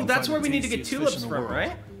 Where you Oh, can that's find where the we need to get tastiest tulips fish in the from, world.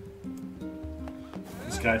 right?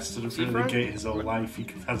 This guy stood in front of the Seafront? gate his whole life. He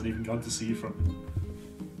hasn't even gone to seafront.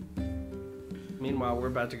 Meanwhile, we're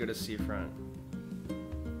about to go to seafront.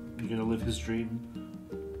 You're gonna live his dream.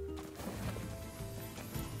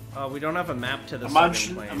 We don't have a map to the Imagine,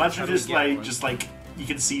 southern plains. imagine How do we just get like, one? just like you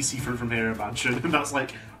can see seafront from here. Imagine, and that's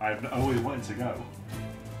like I've always wanted to go.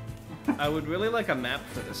 I would really like a map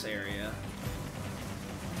for this area.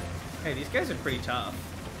 Hey, these guys are pretty tough.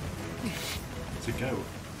 To go.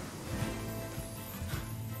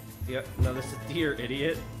 Yep, no, this is deer,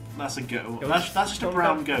 idiot. That's a go. Go. That's just a Go,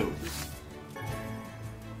 brown go. goat.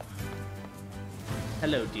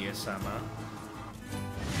 Hello, deer sama.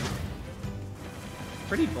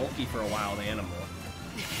 Pretty bulky for a wild animal.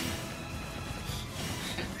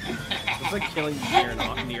 It's like killing deer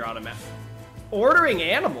in Nier Automata. Ordering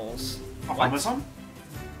animals? Off What? Amazon?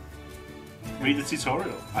 Read the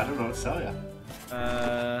tutorial. I don't know what to tell you.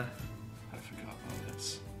 I forgot about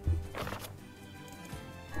this.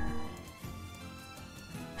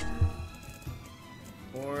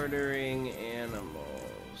 Ordering animals.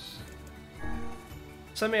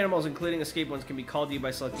 Some animals, including escaped ones, can be called to you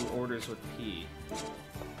by selecting orders with P.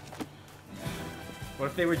 What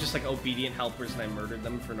if they were just like obedient helpers and I murdered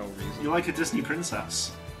them for no reason? You're like a Disney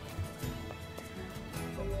princess.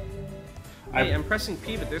 Hey, I'm pressing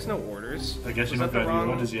P, but there's no orders. I guess Was you're not that the going to wrong-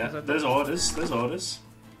 orders was yet. that There's orders. There's orders.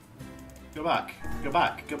 Go back. Go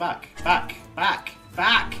back. Go back. Back. Back.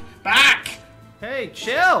 Back. Back. Hey,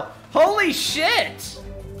 chill! Holy shit!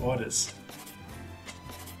 Orders.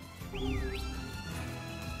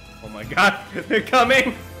 Oh my god, they're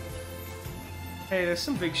coming! Hey, there's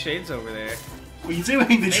some big shades over there. What are you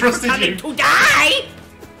doing? They trusted you. To die!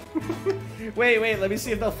 wait, let me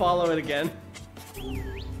see if they'll follow it again.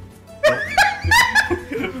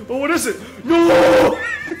 Oh, what is it? No!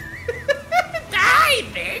 Die,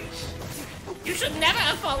 bitch! You should never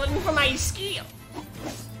have fallen for my skill.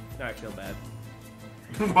 Now I feel bad.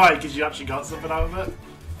 Why? Because you actually got something out of it?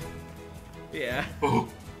 Yeah. Oh.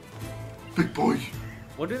 Big boy.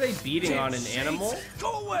 What are they beating on, an animal?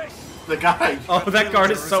 Go away! The guy. Oh, that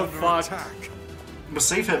guard is so Under fucked. attack. We must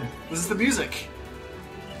save him. This is the music.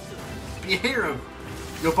 Be a hero.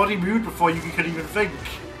 Your body moved before you could even think.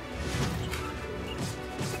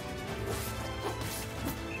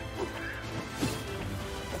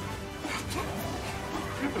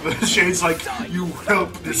 The Shade's like, you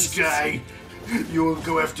help this guy. You'll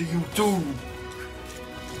go after you too.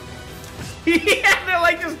 Yeah, they're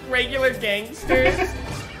like just regular gangsters.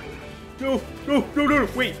 No,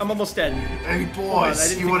 wait, I'm almost dead. Hey on, I boys,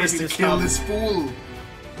 didn't you think want us they'd to be this kill tough. this fool?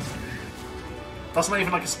 That's not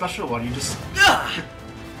even like a special one, you just... I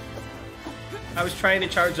was trying to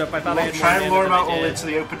charge up, I thought I had Try and more lure him mana out than I all did. into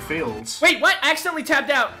the open fields. Wait, what? I accidentally tapped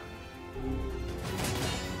out.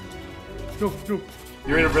 No.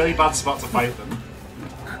 You're in a really bad spot to fight them.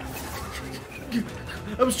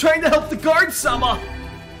 I was trying to help the guard, Sama.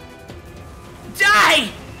 Die!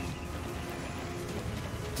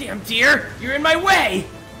 Damn deer, you're in my way.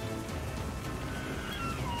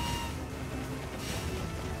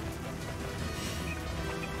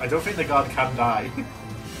 I don't think the guard can die.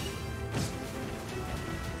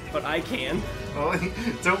 But I can. Oh,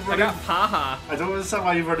 don't I run got in. Paha I don't understand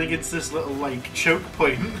why you're running into this little, like, choke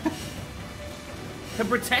point. to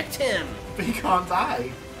protect him. But he can't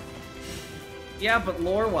die. Yeah, but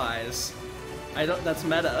lore-wise, I don't. That's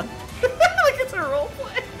meta. Like it's a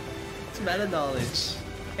roleplay. It's meta knowledge.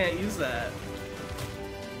 Can't use that.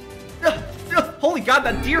 Holy god,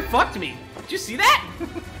 that deer fucked me. Did you see that?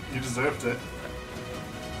 You deserved it.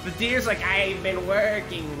 The deer's like, I've been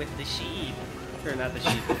working with the sheep. Or not the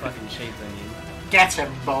sheep, the fucking shades, I mean. Get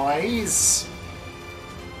him, boys!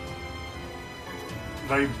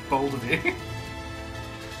 Very bold of you.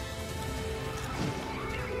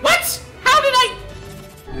 What? How did I?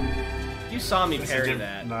 saw me It's a parry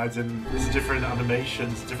that. No, I didn't. It's a different animation.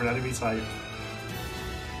 It's a different enemy type.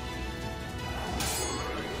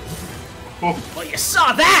 Oh, Well, you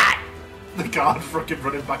saw that! the guard fucking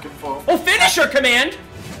running back and forth. Oh, finisher command!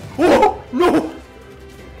 Oh, no!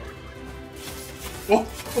 Oh,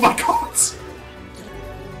 oh my god!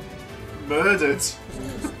 Murdered.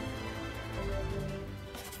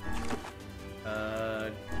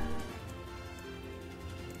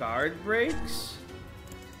 Guard breaks?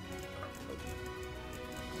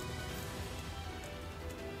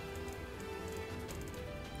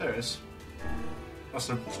 There it is. That's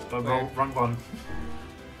the wrong one.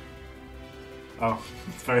 Oh,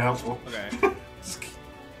 it's very helpful. Okay.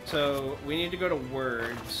 So, we need to go to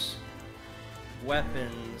words.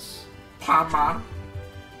 Weapons. Pama.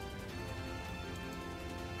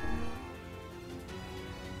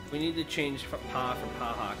 We need to change Pa for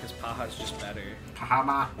Paha, because Paha's just better.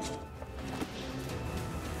 Pama.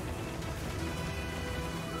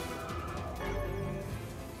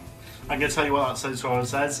 I'm gonna tell you what that sensor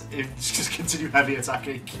says. Just continue heavy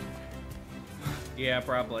attacking. Yeah,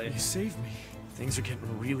 probably. You saved me. Things are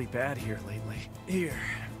getting really bad here lately. Here,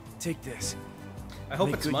 take this. I hope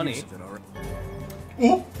Make it's good money. use of it, all right?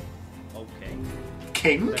 Oh, Okay.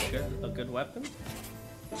 king. Is that good? A good weapon?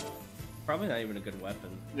 Probably not even a good weapon.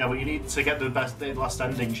 Yeah, but you need to get the last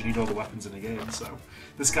endings. You need all the weapons in the game. So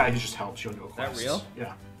this guy just helps you on your quest. That real?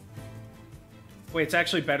 Yeah. Wait, it's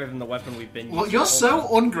actually better than the weapon we've been using. Well, you're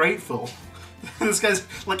so ungrateful. This guy's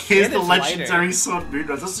like, here's And the it's legendary lighter. sword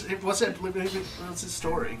Moonrise. What's his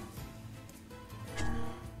story?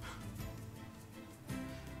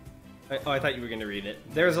 Oh, I thought you were going to read it.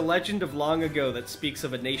 There is a legend of long ago that speaks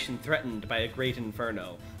of a nation threatened by a great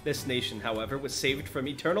inferno. This nation, however, was saved from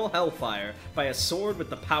eternal hellfire by a sword with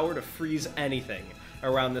the power to freeze anything.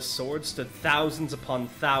 Around this sword stood thousands upon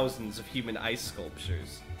thousands of human ice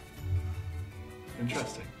sculptures.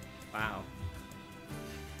 Interesting. Wow.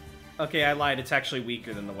 Okay, I lied. It's actually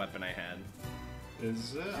weaker than the weapon I had.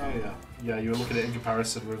 Is it? Oh yeah. Yeah, you were looking at it in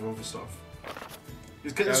comparison with other stuff.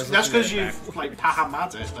 was That's looking because at it you've backwards. like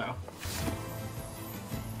pahamad it though.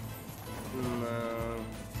 No.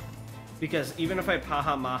 Because even if I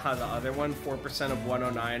Paha Maha the other one, 4% of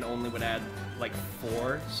 109 only would add like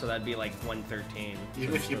 4, so that'd be like 113.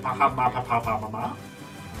 Even if you pahamama.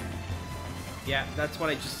 Yeah, that's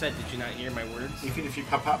what I just said. Did you not hear my words? Even if you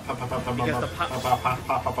Because the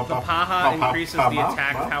Paha increases the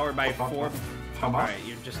attack power by 4. Alright,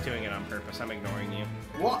 you're just doing it on purpose. I'm ignoring you.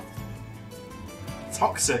 What?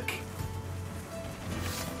 Toxic.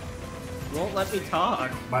 You won't let me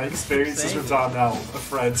talk. My experiences Saying with it. Darnell, a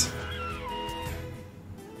Fred.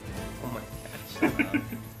 Oh my god, shut up.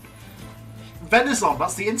 Venison,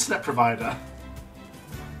 that's the internet provider.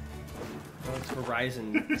 Oh, it's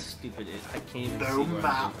Verizon, stupid. I can't even No see where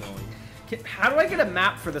map. I'm going. How do I get a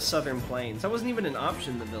map for the Southern Plains? That wasn't even an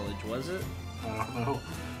option in the village, was it? I don't know.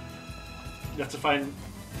 You have to find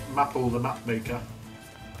Mapple, the map maker.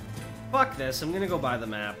 Fuck this, I'm gonna go buy the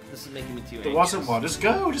map. This is making me too anxious. There wasn't one. Just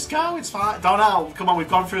go, it's fine. Darnell, come on, we've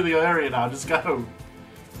gone through the area now, just go.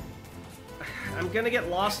 I'm gonna get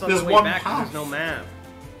lost on There's the way one back because path. there's no map.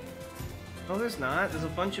 No, there's not. There's a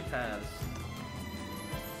bunch of paths.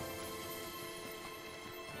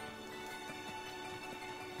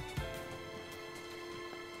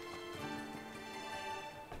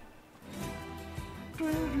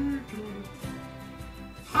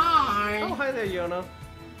 Hi! Oh, hi there, Yonah.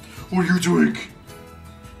 What are you doing?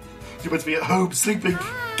 You meant to be at home, sleeping.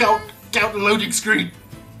 Count the loading screen.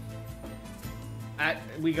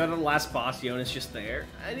 We go to the last boss, Yonah's just there.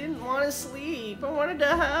 I didn't want to sleep. I wanted to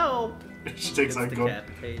help. She takes Gets that gun.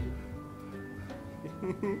 decapitated.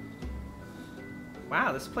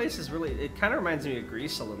 Wow, this place is really... It kind of reminds me of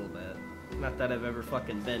Greece a little bit. Not that I've ever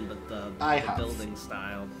fucking been, but the building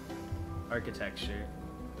style. Architecture.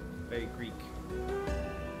 Very Greek.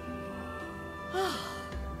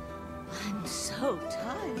 I'm so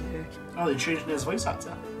tired. Oh, they changed his voice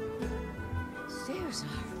actor. Stairs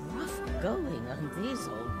are rough going on these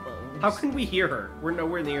old bones. How can we hear her? We're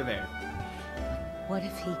nowhere near there. What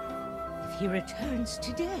if he returns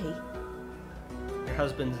today? Your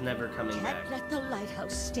husband's never coming Can't back. let the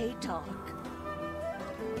lighthouse stay dark.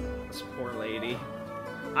 This poor lady.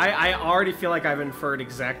 I already feel like I've inferred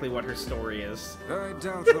exactly what her story is. I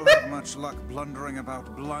doubt we'll have much luck blundering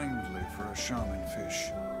about blindly for a shaman fish.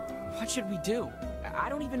 What should we do? I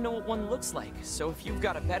don't even know what one looks like, so if you've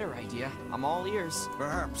got a better idea, I'm all ears.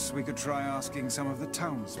 Perhaps we could try asking some of the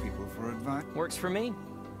townspeople for advice. Works for me.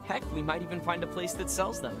 Heck, we might even find a place that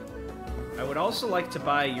sells them. I would also like to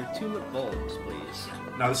buy your tulip bulbs, please.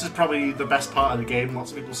 Now, this is probably the best part of the game.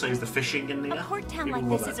 Lots of people say is the fishing in Nier. A port town People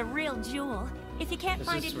like love this it. is a real jewel. If you can't Is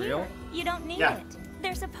find this it real? here, you don't need Yeah. it.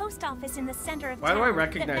 There's a post office in the center of Why town do I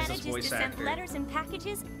recognize that this manages voice to send actor? letters and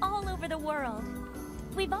packages all over the world.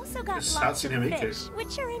 We've also got It's lots of Hatsune Miku. fish,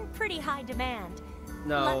 which are in pretty high demand.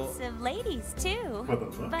 No. Lots of ladies too, What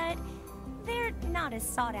the fuck? but they're not as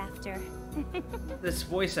sought after. This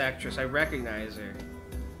voice actress, I recognize her.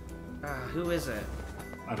 Who is it?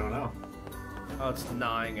 I don't know. Oh, it's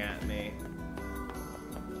gnawing at me.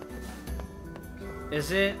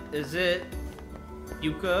 Is it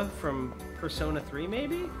Yuka from Persona 3,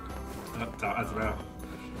 maybe? I don't know.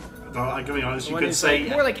 I'm gonna be honest. You When could it's say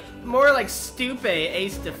like, more like Stupe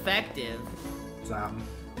Ace Defective. Damn.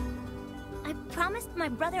 I promised my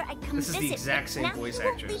brother I'd come This is visit, the exact but same now voice he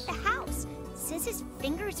won't actress. leave the house. Says his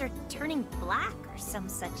fingers are turning black or some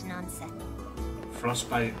such nonsense.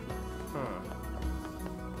 Frostbite. Huh.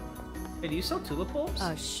 Hey, do you sell tulip bulbs?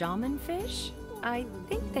 A shaman fish? I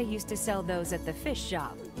think they used to sell those at the fish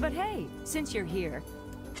shop. But hey, since you're here,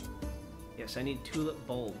 Yes, I need tulip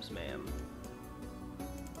bulbs, ma'am.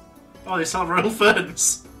 Oh, they sell royal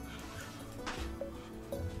ferns.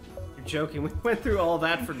 You're joking. We went through all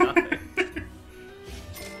that for nothing. They're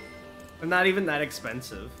not even that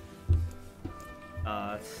expensive.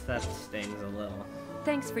 That stings a little.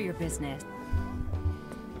 thanks for your business.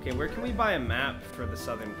 Okay, where can we buy a map for the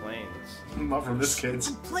Southern Plains? Not from this kid.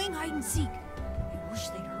 I'm playing hide and seek. I wish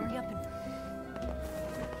they'd hurry up and...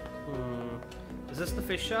 Is this the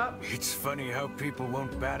fish shop? It's funny how people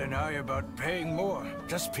won't bat an eye about paying more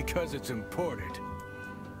just because it's imported.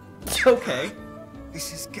 Okay.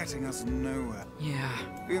 This is getting us nowhere. Yeah.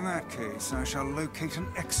 In that case, I shall locate an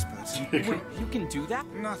expert. Wait, you can do that?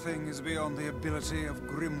 Nothing is beyond the ability of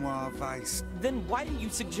Grimoire Weiss. Then why didn't you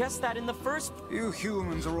suggest that in the first... You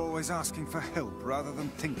humans are always asking for help rather than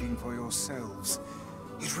thinking for yourselves.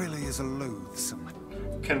 It really is a loathsome.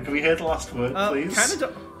 Can we hear the last word, please? Kind of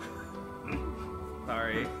don't...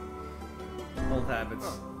 Sorry. Old habits.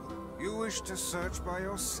 You wish to search by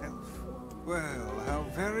yourself? Well, how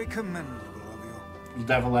very commendable of you.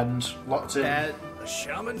 Devil End locked in. That... A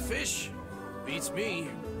shaman fish? Beats me.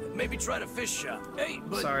 Maybe try the fish shop. Hey,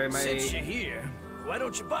 but Sorry, since you're here, why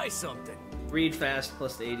don't you buy something? Read fast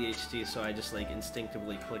plus the ADHD, so I just like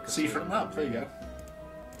instinctively click. Secret map. There you go.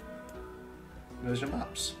 There's your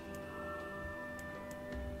maps.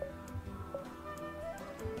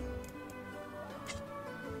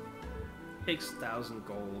 Takes 1,000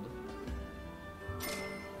 gold.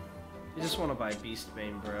 You just want to buy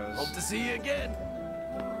Beastbain, bros. Hope to see you again.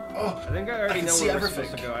 Oh, I think I already can know see where we're everything.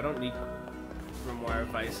 supposed to go. I don't need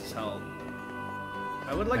Grimoire Weiss's help.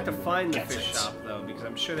 I would like to find the Get fish it. shop though, because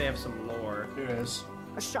I'm sure they have some lore. Here it is.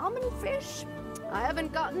 A shaman fish? I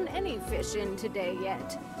haven't gotten any fish in today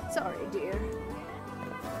yet. Sorry, dear.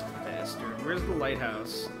 Bastard. Where's the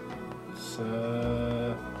lighthouse? It's,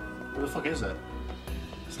 where the fuck is it?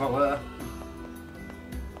 It's not there.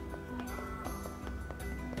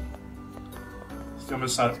 It's the other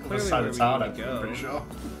side, other clearly side where of we town, need I'm to go. pretty sure.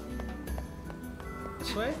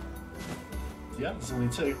 This way? Yeah, there's only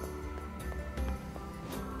two.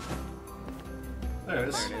 There it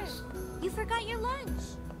is. There it is. You forgot your lunch.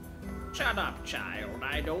 Shut up, child.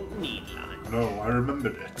 I don't need lunch. No, I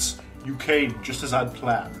remembered it. You came just as I'd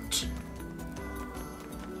planned.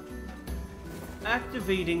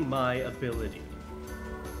 Activating my ability.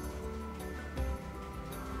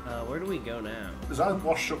 Where do we go now? Is that a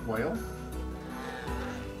washed-up whale?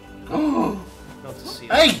 Not to see.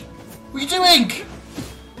 Hey! What are you doing?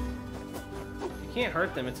 You can't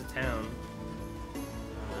hurt them. It's a town.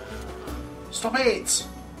 Stop it!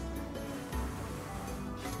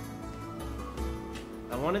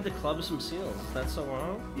 I wanted to club some seals. Is that so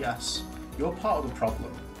wrong? Yes, you're part of the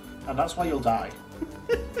problem, and that's why you'll die.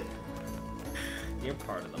 You're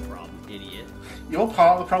part of the problem, idiot. You're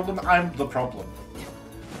part of the problem, I'm the problem.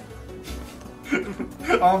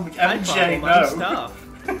 I'm MJ, problem, I'm no. stuff.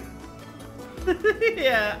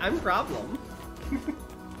 Yeah, I'm problem.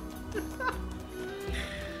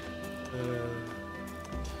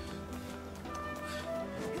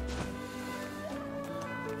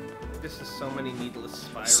 This is so many needless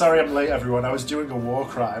spirals. Sorry I'm late, everyone. I was doing a war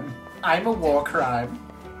crime. I'm a war crime.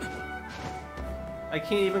 I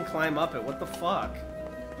can't even climb up it. What the fuck?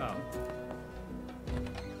 Oh.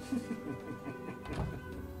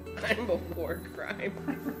 I'm a war crime.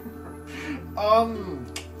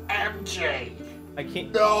 MJ. I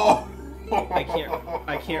can't. No.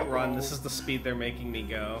 I can't run. This is the speed they're making me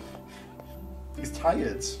go. He's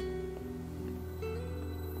tired.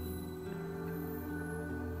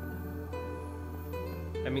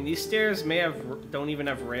 I mean, these stairs don't even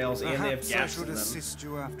have rails, and they have Perhaps I gaps should in them. assist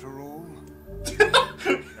you after all.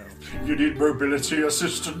 You need mobility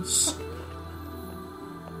assistance.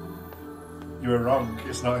 You were wrong.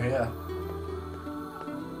 It's not here.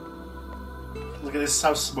 Look at this,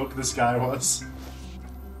 how smug this guy was.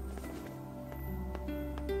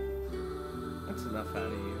 That's enough out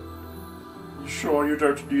of you. You sure you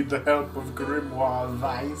don't need the help of Grimoire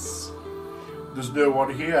Weiss? There's no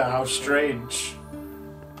one here. How strange.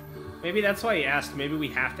 Maybe that's why he asked. Maybe we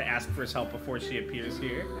have to ask for his help before she appears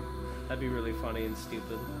here. That'd be really funny and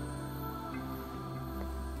stupid.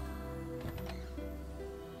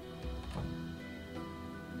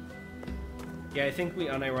 Yeah, I think we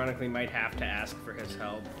unironically might have to ask for his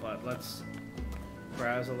help, but let's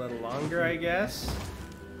browse a little longer, I guess.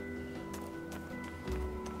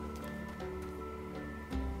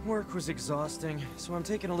 Work was exhausting, so I'm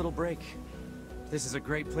taking a little break. This is a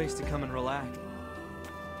great place to come and relax.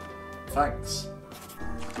 Thanks.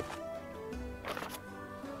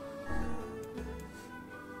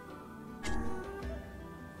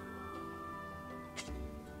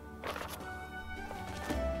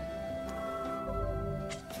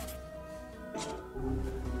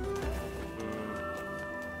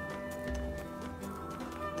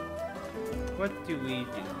 What do we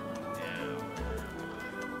do now?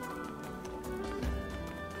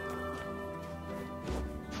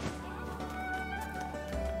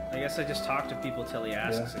 I guess I just talk to people till he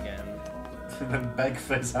asks again. And then beg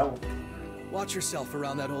for his help. Watch yourself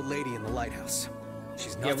around that old lady in the lighthouse.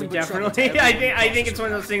 She's Yeah, nothing we but trouble to definitely. everyone I think who it's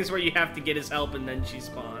one of those things where you have to get his help and then she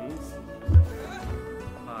spawns.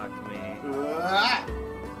 Fuck me.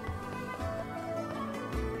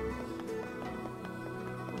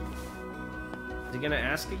 Is he gonna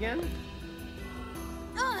ask again?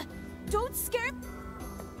 Don't scare.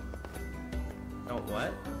 Oh,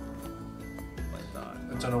 what? I thought.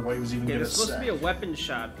 I don't know what he was even Yeah, going to there's supposed say. to be a weapon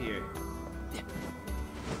shop here.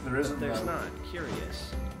 There isn't. There's though. not.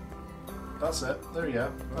 Curious. That's it. There you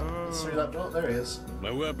go. Through that door. There he is.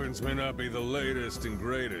 My weapons may not be the latest and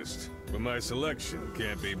greatest, but my selection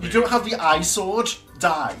can't be You beat. don't have the eye sword?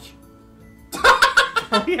 Die.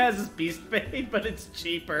 All he has is Beastbain, but it's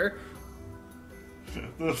cheaper.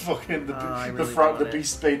 The fucking the really the want it.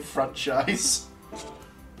 Beastbain franchise.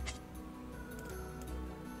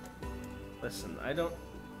 Listen, I don't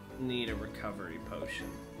need a recovery potion.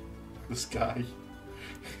 This guy,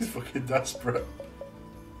 he's fucking desperate.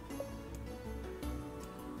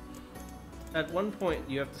 At one point,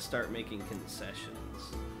 you have to start making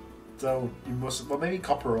concessions. So you must. Well, maybe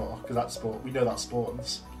copper ore because that's spawn. We know that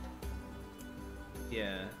spawns.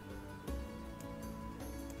 Yeah.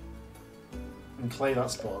 And clay that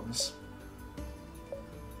spawns.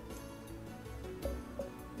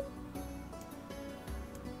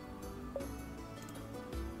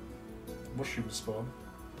 Mushroom spawn.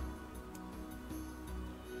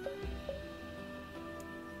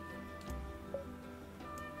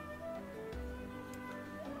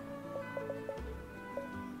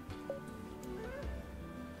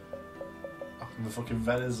 Oh, and the fucking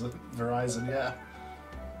Verizon, yeah.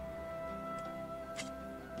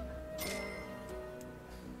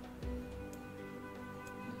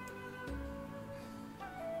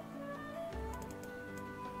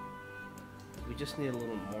 We just need a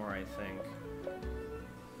little more, I think.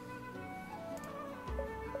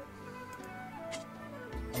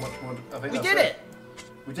 How much more? I think We that's did it!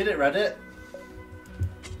 We did it, Reddit.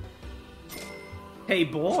 Hey,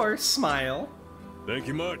 Boar, smile. Thank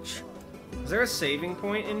you much. Is there a saving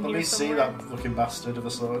point in Let here me see somewhere? that looking bastard of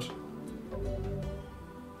a sword.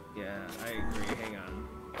 Yeah, I agree. Hang on.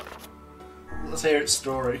 Let's hear its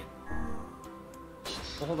story.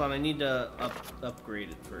 Well, hold on. I need to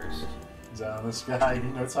upgrade it first. Down this guy,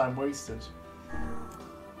 no time wasted.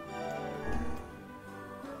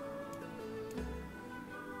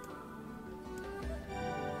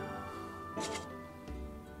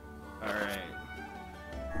 Alright.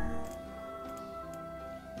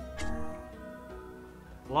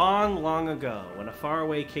 Long, long ago, in a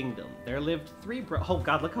faraway kingdom, there lived three oh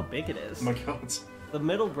god, look how big it is. Oh my god. The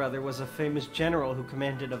middle brother was a famous general who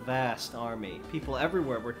commanded a vast army. People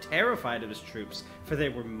everywhere were terrified of his troops, for they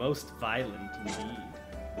were most violent indeed.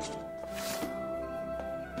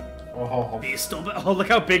 Oh. Oh, look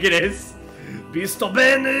how big it is!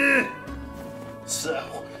 Beastbain!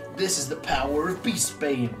 So, this is the power of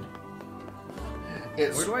Beastbain.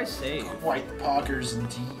 It's Where do I save? quite the poggers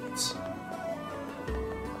indeed.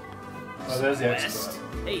 Oh, there's the West.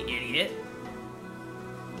 expert. Hey, idiot.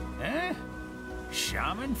 Huh?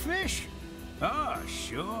 Shaman fish? Oh,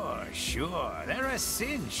 sure. They're a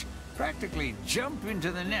cinch. Practically jump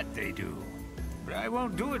into the net, they do. but I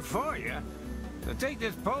won't do it for you. So take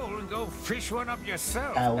this pole and go fish one up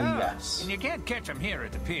yourself. Hell yes. And you can't catch them here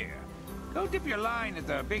at the pier. Go dip your line at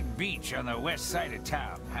the big beach on the west side of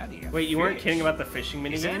town. How do you Wait, you weren't fish? kidding about the fishing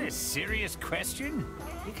minigame? Is that a serious question?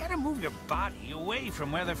 You gotta move your body away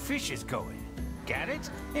from where the fish is going. Got it?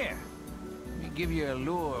 Here. Let me give you a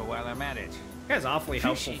lure while I'm at it. That guy's awfully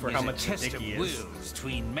helpful for how Fishing much is a dick test he of is. wills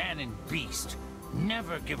between man and beast.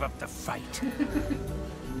 Never give up the fight.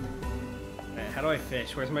 Right, how do I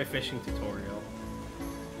fish? Where's my fishing tutorial?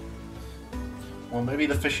 Well, maybe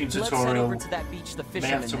the fishing Let's head tutorial over to that beach the may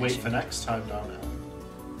have to fisherman wait for mentioned. next time, don't it?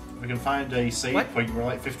 We can find a save What? point. We're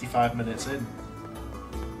like 55 minutes in.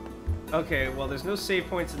 Okay, well, there's no save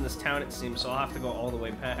points in this town, it seems, so I'll have to go all the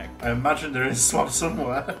way back. I imagine there is one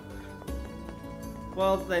somewhere.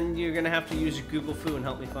 Well, then you're gonna have to use your Google Foo and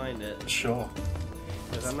help me find it. Sure.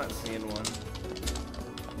 Because I'm not seeing one.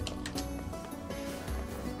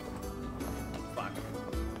 Fuck.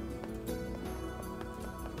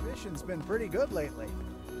 Fishing's been pretty good lately.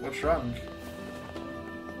 What's wrong?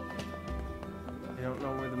 I don't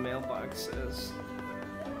know where the mailbox is.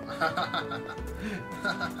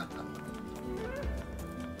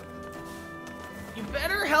 You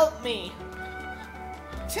better help me!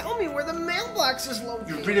 Tell me where the mailbox is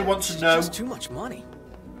located! You really want to know? Just too much money.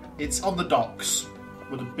 It's on the docks,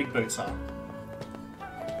 where the big boats are.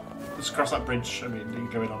 Just across that bridge, I mean,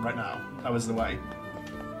 you're going on right now. That was the way.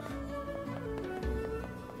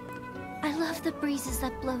 I love the breezes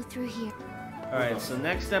that blow through here. Alright, so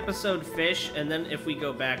next episode, fish, and then if we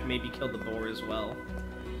go back, maybe kill the boar as well.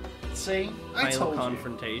 See? I Final told you.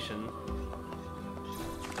 confrontation.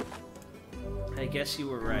 I guess you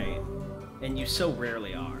were right. And you so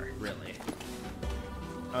rarely are, really.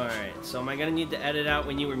 Alright, so am I gonna need to edit out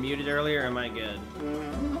when you were muted earlier, or am I good?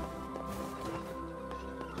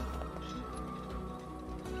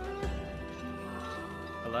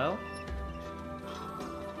 Hello?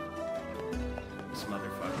 This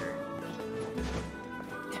motherfucker.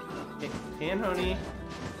 Hey, Tan Honey.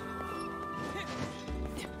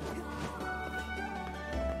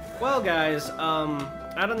 Well, guys,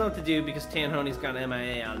 I don't know what to do because Tan Honey's got an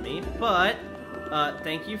MIA on me, but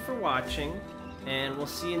thank you for watching, and we'll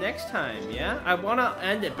see you next time, yeah? I want to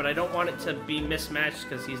end it, but I don't want it to be mismatched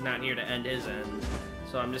because he's not here to end his end.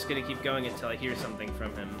 So I'm just going to keep going until I hear something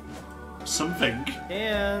from him. Something?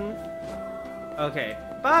 And... okay,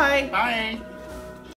 bye! Bye!